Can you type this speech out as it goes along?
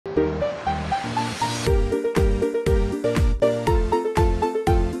Welcome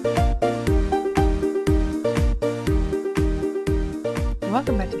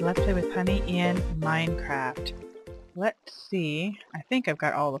back to Let's Play with Honey in Minecraft. Let's see, I think I've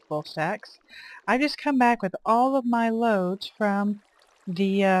got all the full stacks. I just come back with all of my loads from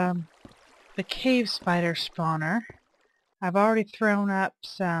the cave spider spawner. I've already thrown up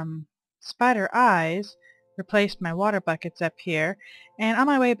some spider eyes, replaced my water buckets up here, and on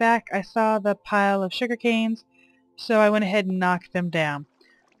my way back I saw the pile of sugar canes, so I went ahead and knocked them down.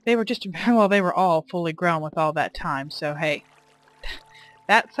 They were just, well, they were all fully grown with all that time, so hey.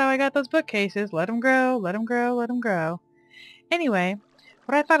 That's how I got those bookcases. Let them grow, let them grow, let them grow. Anyway,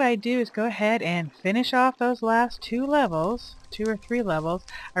 what I thought I'd do is go ahead and finish off those last 2 or 3 levels.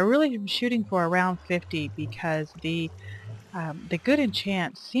 I really am shooting for around 50 because the good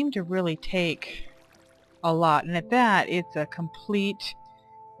enchants seem to really take a lot. And at that, it's a complete,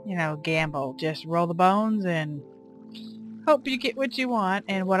 gamble. Just roll the bones and hope you get what you want.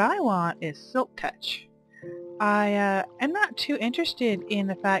 And what I want is Silk Touch. I am not too interested in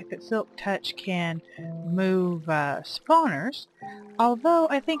the fact that Silk Touch can move spawners, although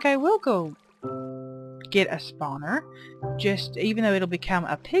I think I will go get a spawner, just even though it'll become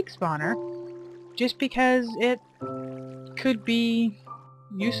a pig spawner, just because it could be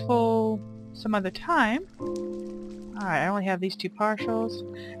useful some other time. Alright, I only have these 2 partials.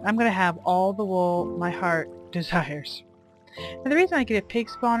 I'm going to have all the wool my heart desires. Now the reason I get a pig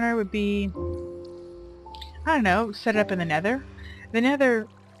spawner would be, I don't know, set it up in the nether. The nether,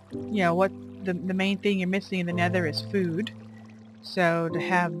 what the main thing you're missing in the nether is food. So to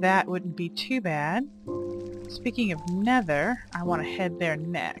have that wouldn't be too bad. Speaking of nether, I want to head there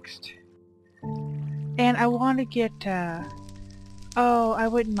next. And I want to get, I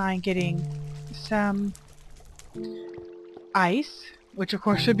wouldn't mind getting some ice, which of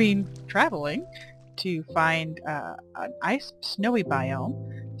course would mean traveling to find an ice snowy biome.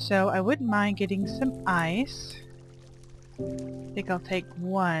 So I wouldn't mind getting some ice. I think I'll take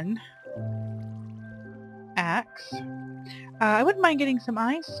 1 axe. I wouldn't mind getting some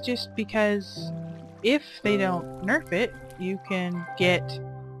ice just because if they don't nerf it, you can get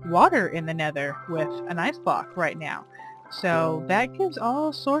water in the nether with an ice block right now. So that gives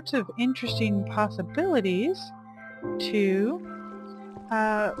all sorts of interesting possibilities to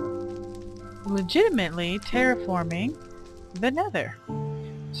legitimately terraforming the nether.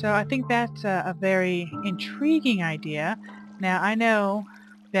 So I think that's a very intriguing idea. Now I know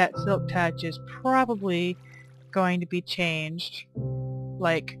that Silk Touch is probably going to be changed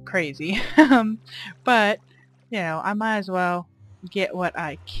like crazy, but I might as well get what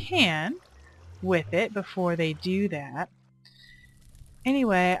I can with it before they do that.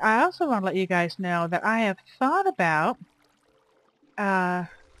 Anyway, I also want to let you guys know that I have thought about, I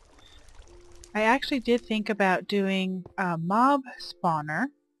actually did think about doing a mob spawner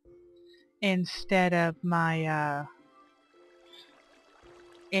instead of my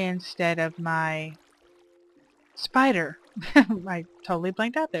spider. I totally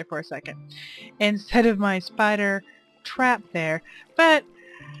blanked out there for a second. Instead of my spider trap there. But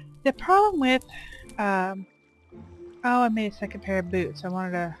the problem with I made a second pair of boots. I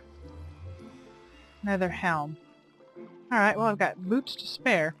wanted another helm. Alright, well I've got boots to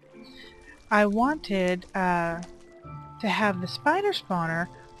spare. I wanted to have the spider spawner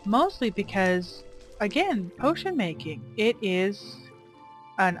mostly because, again, potion making. It is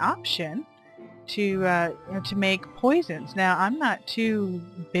an option to make poisons. Now, I'm not too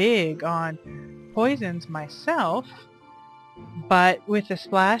big on poisons myself, but with the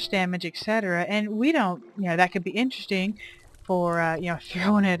splash damage, etc., and we don't, that could be interesting for,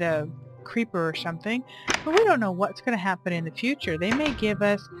 throwing at a creeper or something, but we don't know what's going to happen in the future. They may give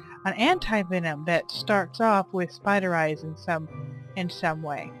us an anti-venom that starts off with spider eyes in some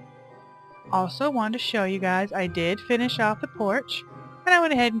way. Also wanted to show you guys I did finish off the porch, and I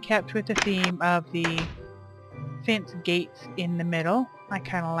went ahead and kept with the theme of the fence gates in the middle. I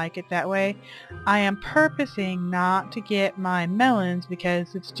kind of like it that way. I am purposing not to get my melons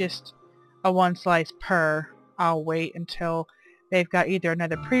because it's just a 1 slice per. I'll wait until they've got either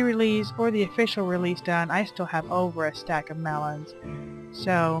another pre-release or the official release done. I still have over a stack of melons.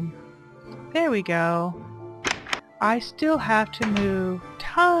 So, there we go. I still have to move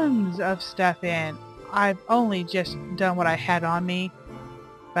tons of stuff in. I've only just done what I had on me,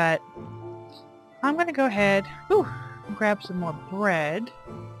 but I'm going to go ahead and grab some more bread.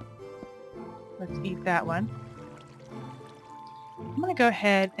 Let's eat that one. I'm going to go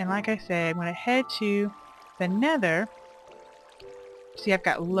ahead and, like I said, I'm going to head to the nether. See, I've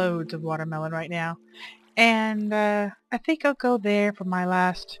got loads of watermelon right now. And I think I'll go there for my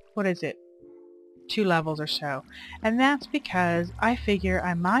last, what is it, 2 levels or so. And that's because I figure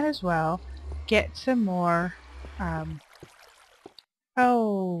I might as well get some more,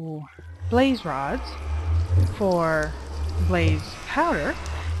 oh, blaze rods for blaze powder.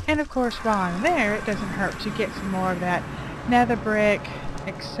 And of course while I'm there, it doesn't hurt to get some more of that nether brick,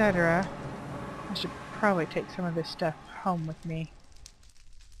 etc. I should probably take some of this stuff home with me.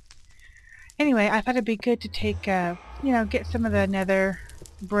 Anyway, I thought it'd be good to take, get some of the nether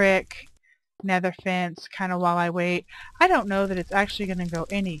brick, nether fence kind of while I wait. I don't know that it's actually going to go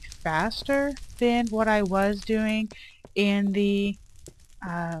any faster than what I was doing in the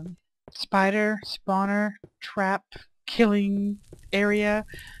spider spawner trap killing area,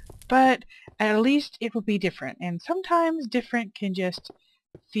 but at least it will be different, and sometimes different can just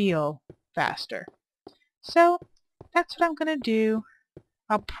feel faster. So that's what I'm going to do.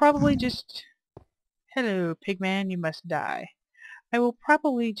 I'll probably just... Hello, pigman, you must die. I will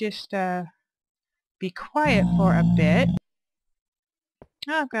probably just be quiet for a bit.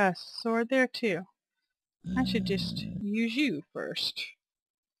 Oh, I've got a sword there too. I should just use you first.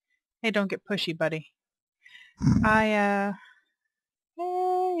 Hey, don't get pushy, buddy. Yeah,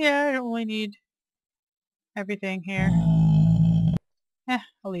 I don't really need everything here.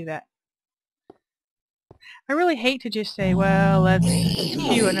 I'll leave that. I really hate to just say, well, let's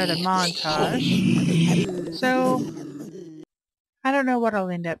cue another montage. So, I don't know what I'll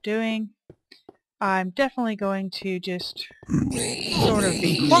end up doing. I'm definitely going to just sort of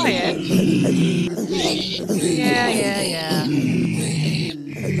be quiet. Yeah.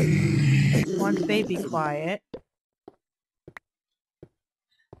 Once they be quiet,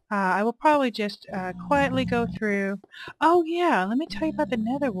 I will probably just quietly go through. Oh yeah, let me tell you about the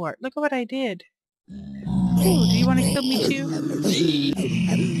nether wart. Look at what I did. Ooh, do you want to kill me too?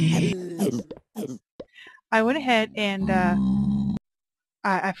 I went ahead and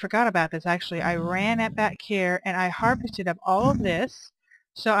I forgot about this actually. I ran it back here and I harvested up all of this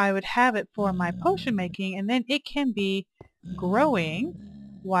so I would have it for my potion making, and then it can be growing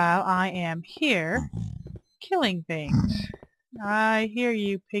while I am here killing things. I hear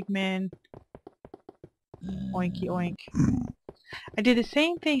you, pigmen. Oinky oink. I did the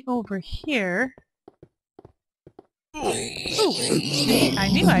same thing over here. Ooh, see, I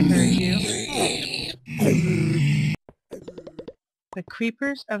knew I heard you. The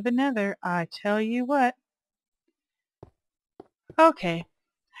creepers of the nether, I tell you what. Okay,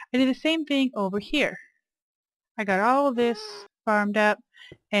 I did the same thing over here. I got all of this farmed up,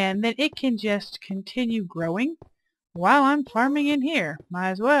 and then it can just continue growing while I'm farming in here.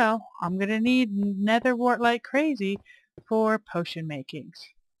 Might as well. I'm going to need nether wart like crazy for potion makings.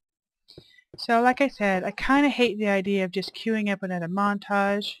 So like I said, I kind of hate the idea of just queuing up another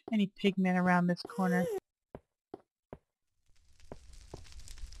montage. Any pigmen around this corner?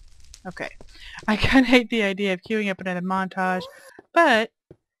 Okay. I kind of hate the idea of queuing up another montage, but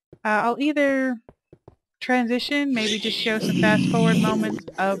I'll either transition, maybe just show some fast forward moments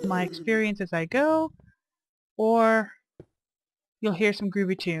of my experience as I go, or you'll hear some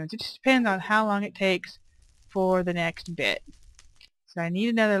groovy tunes. It just depends on how long it takes for the next bit. So I need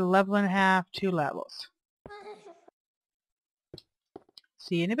another level and a half, 2 levels.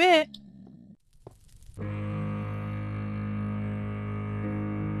 See you in a bit.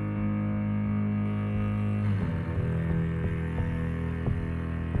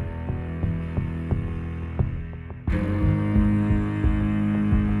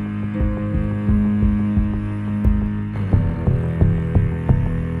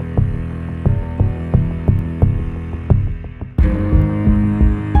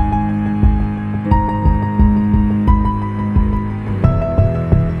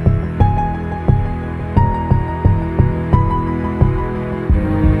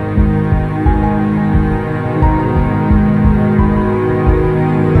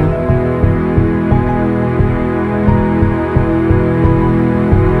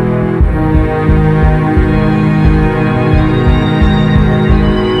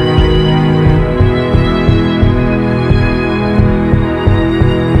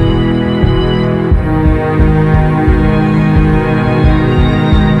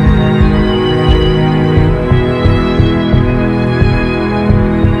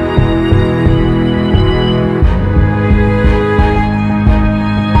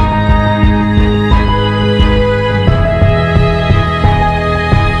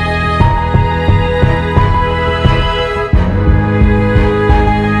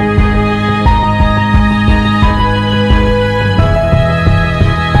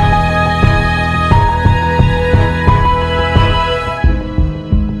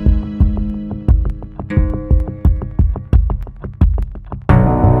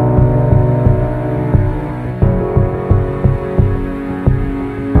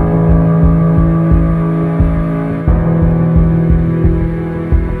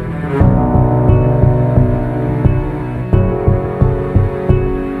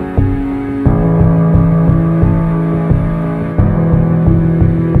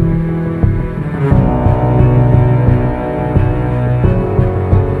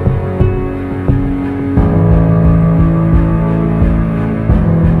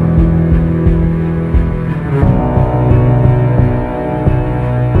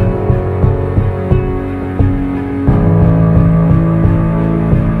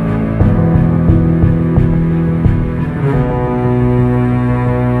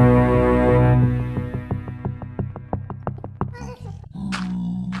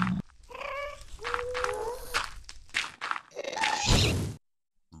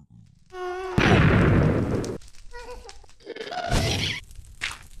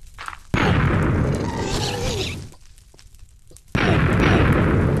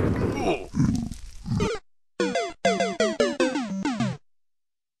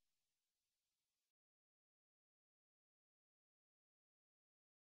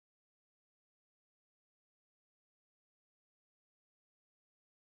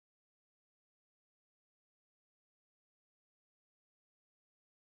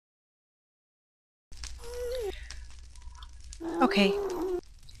 Okay,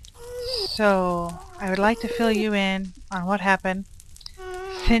 so I would like to fill you in on what happened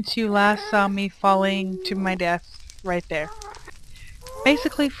since you last saw me falling to my death right there.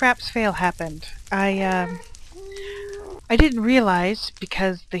 Basically, Frapp's fail happened. I didn't realize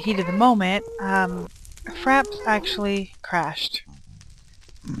because the heat of the moment, Fraps actually crashed,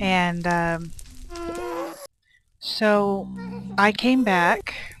 and so I came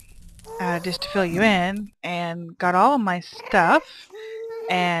back just to fill you in and got all of my stuff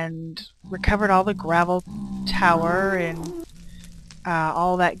and recovered all the gravel tower and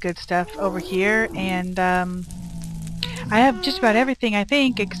all that good stuff over here, and I have just about everything I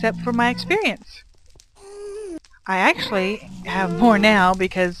think except for my experience. I actually have more now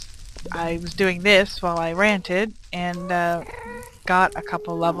because I was doing this while I ranted and got a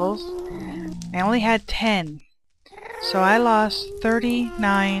couple levels. I only had 10, so I lost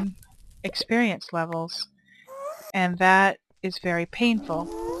 39 experience levels, and that is very painful.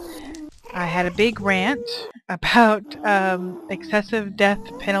 I had a big rant about excessive death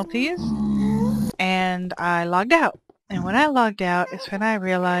penalties, and I logged out. And when I logged out is when I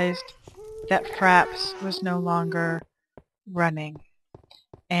realized that Fraps was no longer running.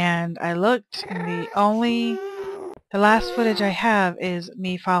 And I looked, and the last footage I have is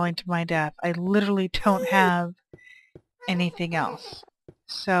me falling to my death. I literally don't have anything else.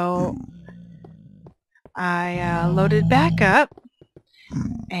 So I loaded back up,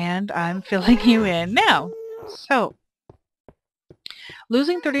 and I'm filling you in now. So,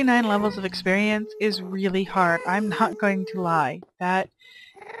 losing 39 levels of experience is really hard. I'm not going to lie. That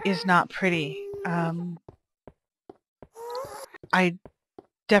is not pretty. I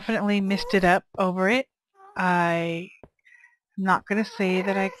definitely messed it up over it. I'm not going to say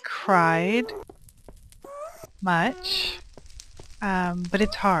that I cried much, but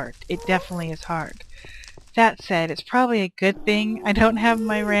it's hard. It definitely is hard. That said, it's probably a good thing I don't have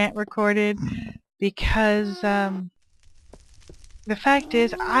my rant recorded because the fact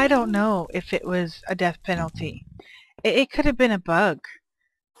is I don't know if it was a death penalty. It could have been a bug.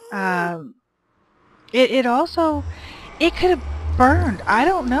 Um, it also, it could have burned. I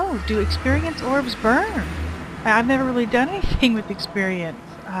don't know. Do experience orbs burn? I've never really done anything with experience.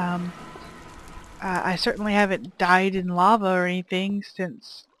 I certainly haven't died in lava or anything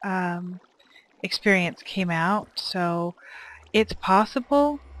since experience came out, so it's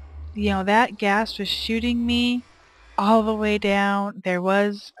possible. You know, that gas was shooting me all the way down. There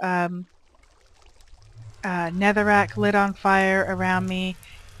was netherrack lit on fire around me.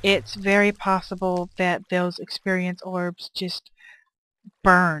 It's very possible that those experience orbs just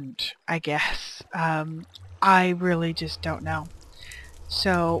burned, I guess. I really just don't know.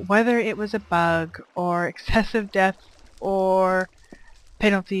 So whether it was a bug or excessive death or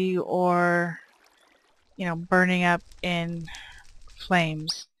penalty or, you know, burning up in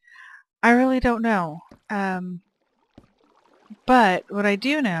flames, I really don't know. But what I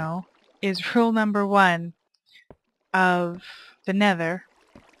do know is rule number 1 of the Nether,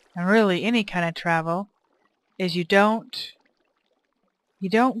 and really any kind of travel, is you don't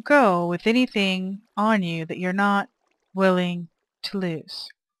go with anything on you that you're not willing to lose.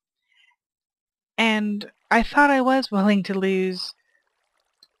 And I thought I was willing to lose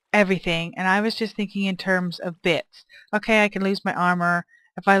everything, and I was just thinking in terms of bits. Okay, I can lose my armor.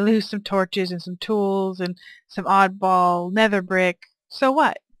 If I lose some torches and some tools and some oddball nether brick, so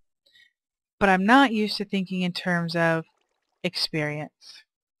what? But I'm not used to thinking in terms of experience.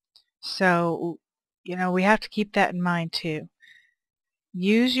 So, you know, we have to keep that in mind too.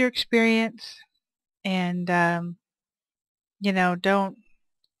 Use your experience, and you know, don't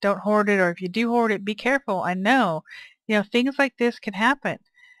hoard it, or if you do hoard it, be careful. I know, you know, things like this can happen.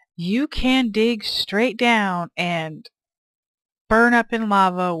 You can dig straight down and burn up in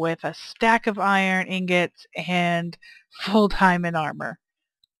lava with a stack of iron ingots and full diamond armor.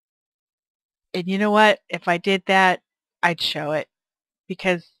 And you know what? If I did that, I'd show it,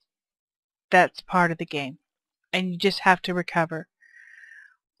 because that's part of the game. And you just have to recover.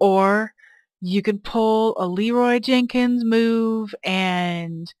 Or you can pull a Leroy Jenkins move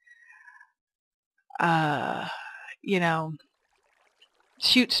and, you know,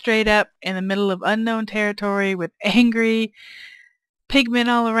 shoot straight up in the middle of unknown territory with angry pigmen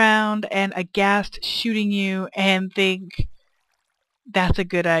all around and a ghast shooting you and think that's a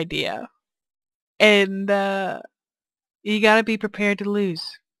good idea. And you gotta be prepared to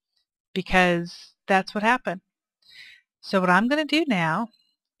lose, because that's what happened. So what I'm going to do now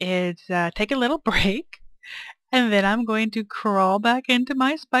is take a little break, and then I'm going to crawl back into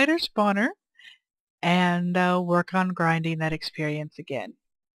my spider spawner and work on grinding that experience again.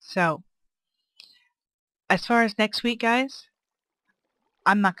 So as far as next week, guys,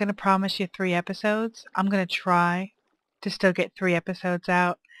 I'm not going to promise you 3 episodes. I'm going to try to still get 3 episodes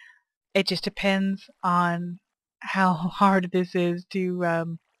out. It just depends on how hard this is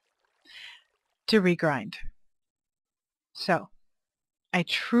to regrind. So, I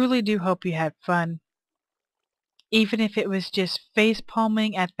truly do hope you had fun. Even if it was just face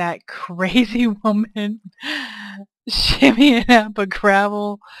palming at that crazy woman shimmying up a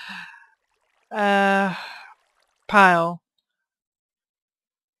gravel pile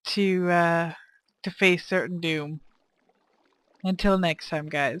to face certain doom. Until next time,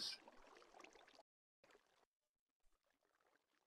 guys.